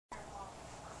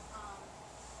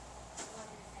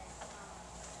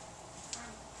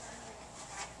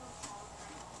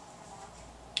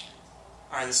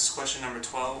Alright, this is question number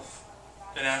 12.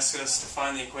 It asks us to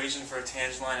find the equation for a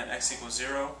tangent line at x equals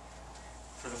 0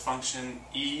 for the function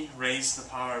e raised to the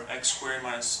power of x squared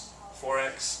minus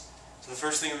 4x. So the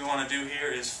first thing we want to do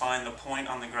here is find the point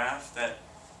on the graph that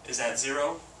is at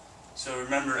 0. So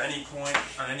remember, any point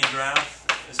on any graph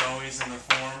is always in the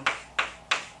form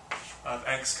of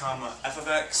x comma f of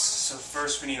x. So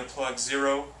first we need to plug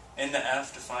 0 into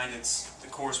f to find the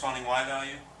corresponding y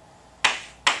value.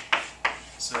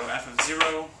 So f of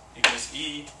 0 equals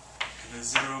e to the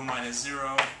 0 minus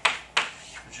 0,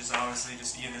 which is obviously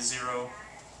just e to the 0,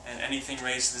 and anything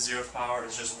raised to the 0th power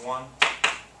is just 1.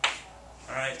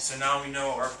 Alright, so now we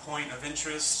know our point of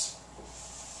interest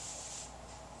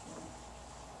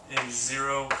is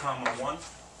 0, 1.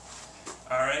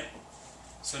 Alright,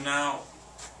 so now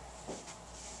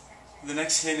the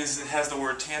next hint is it has the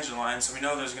word tangent line, so we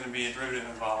know there's going to be a derivative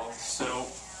involved. So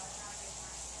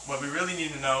what we really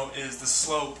need to know is the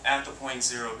slope at the point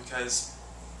 0, because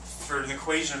for an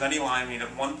equation of any line we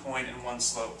need one point and one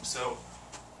slope. So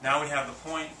now we have the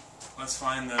point, let's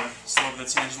find the slope of the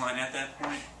tangent line at that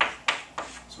point.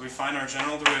 So we find our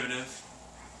general derivative.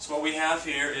 So what we have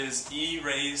here is e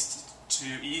raised to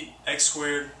x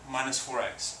squared minus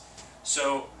 4x.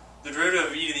 So the derivative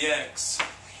of e to the x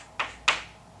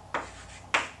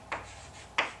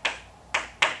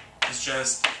is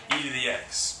just e to the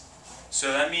x.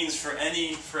 So that means for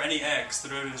any x, the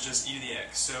derivative is just e to the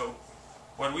x. So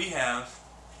what we have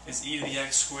is e to the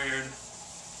x squared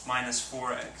minus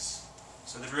 4x.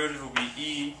 So the derivative will be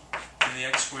e to the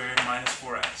x squared minus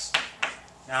 4x.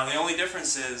 Now the only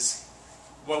difference is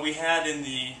what we had in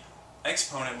the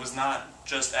exponent was not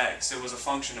just x, it was a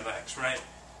function of x, right?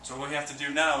 So what we have to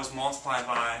do now is multiply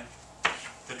by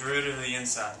the derivative of the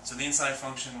inside. So the inside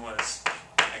function was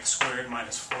x squared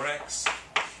minus 4x.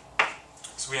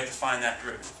 So we have to find that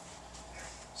derivative.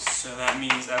 So that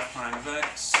means f prime of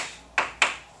x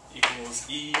equals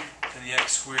e to the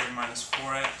x squared minus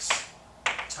 4x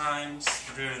times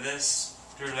the derivative of this.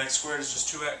 The derivative of x squared is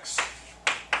just 2x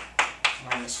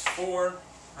minus 4.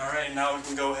 Alright, now we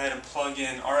can go ahead and plug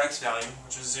in our x value,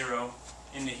 which is 0,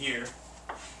 into here.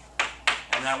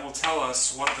 And that will tell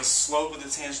us what the slope of the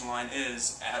tangent line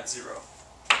is at 0.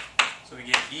 So we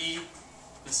get e,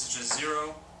 this is just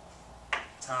 0,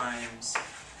 times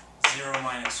 0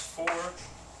 minus 4,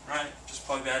 right? Just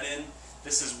plug that in.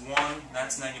 This is 1,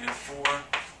 that's negative 4.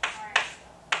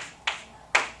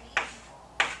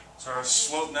 So our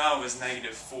slope now is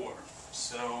negative 4.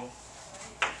 So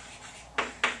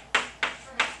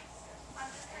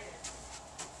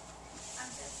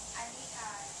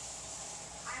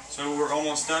we're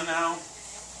almost done now.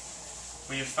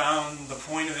 We have found the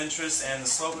point of interest and the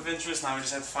slope of interest. Now we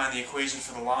just have to find the equation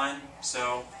for the line.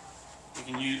 So we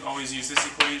can always use this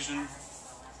equation.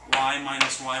 Y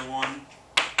minus y1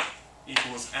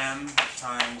 equals m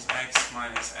times x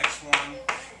minus x1,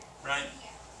 right?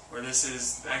 Where this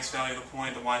is the x value of the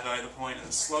point, the y value of the point, and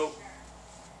the slope.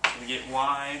 So we get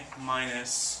y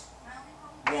minus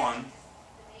 1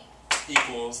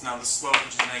 equals, now the slope,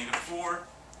 which is negative 4,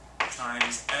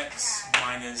 times x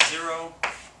minus 0.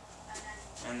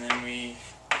 And then we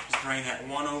just bring that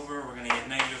 1 over, we're going to get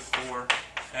negative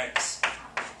 4x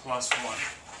plus 1.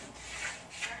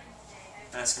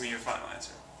 That's going to be your final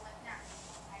answer.